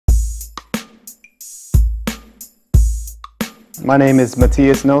My name is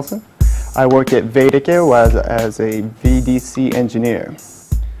Mathias Nilsson. I work at Veidekke as a VDC Engineer.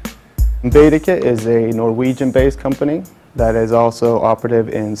 Veidekke is a Norwegian-based company that is also operative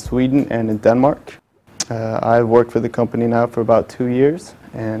in Sweden and in Denmark. I've worked for the company now for about 2 years,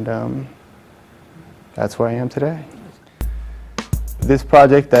 and that's where I am today. This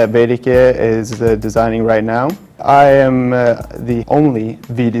project that Veidekke is designing right now, I am the only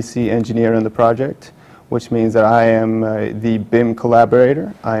VDC engineer in the project, which means that I am the BIM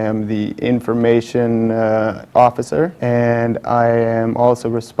collaborator, I am the information officer, and I am also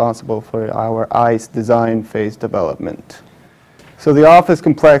responsible for our ICE design phase development. So the office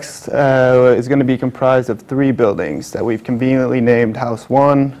complex is going to be comprised of 3 buildings that we've conveniently named House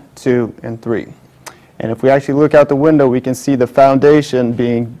 1, 2, and 3. And if we actually look out the window, we can see the foundation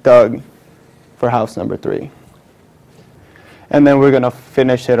being dug for house number 3. And then we're going to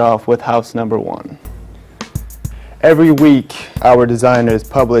finish it off with house number 1. Every week, our designers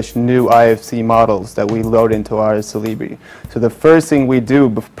publish new IFC models that we load into our Solibri. So the first thing we do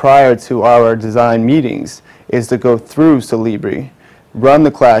prior to our design meetings is to go through Solibri, run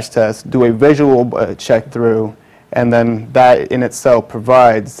the clash test, do a visual check through, and then that in itself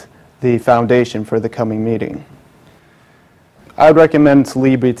provides the foundation for the coming meeting. I'd recommend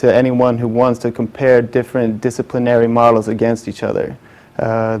Solibri to anyone who wants to compare different disciplinary models against each other.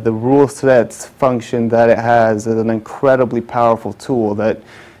 The rule sets function that it has is an incredibly powerful tool that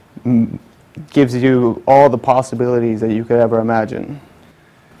gives you all the possibilities that you could ever imagine.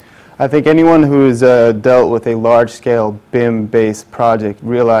 I think anyone who's dealt with a large-scale BIM-based project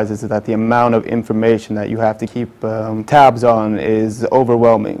realizes that the amount of information that you have to keep tabs on is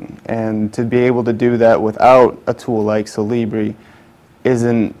overwhelming, and to be able to do that without a tool like Solibri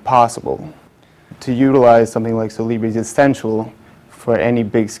isn't possible. To utilize something like Solibri is essential for any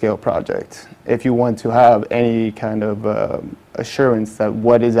big-scale project if you want to have any kind of assurance that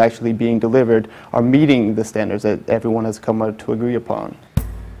what is actually being delivered are meeting the standards that everyone has come up to agree upon.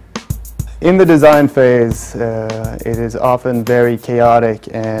 In the design phase, it is often very chaotic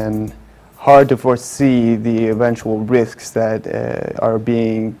and hard to foresee the eventual risks that are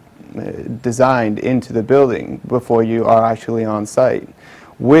being designed into the building before you are actually on site.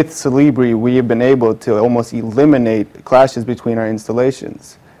 With Solibri, we have been able to almost eliminate clashes between our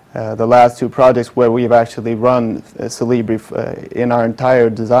installations. The last 2 projects where we've actually run Solibri in our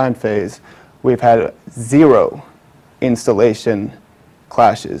entire design phase, we've had 0 installation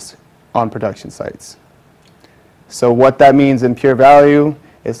clashes on production sites. So what that means in pure value,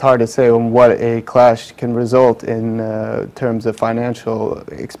 it's hard to say on what a clash can result in terms of financial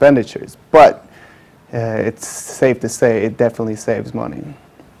expenditures, but it's safe to say it definitely saves money.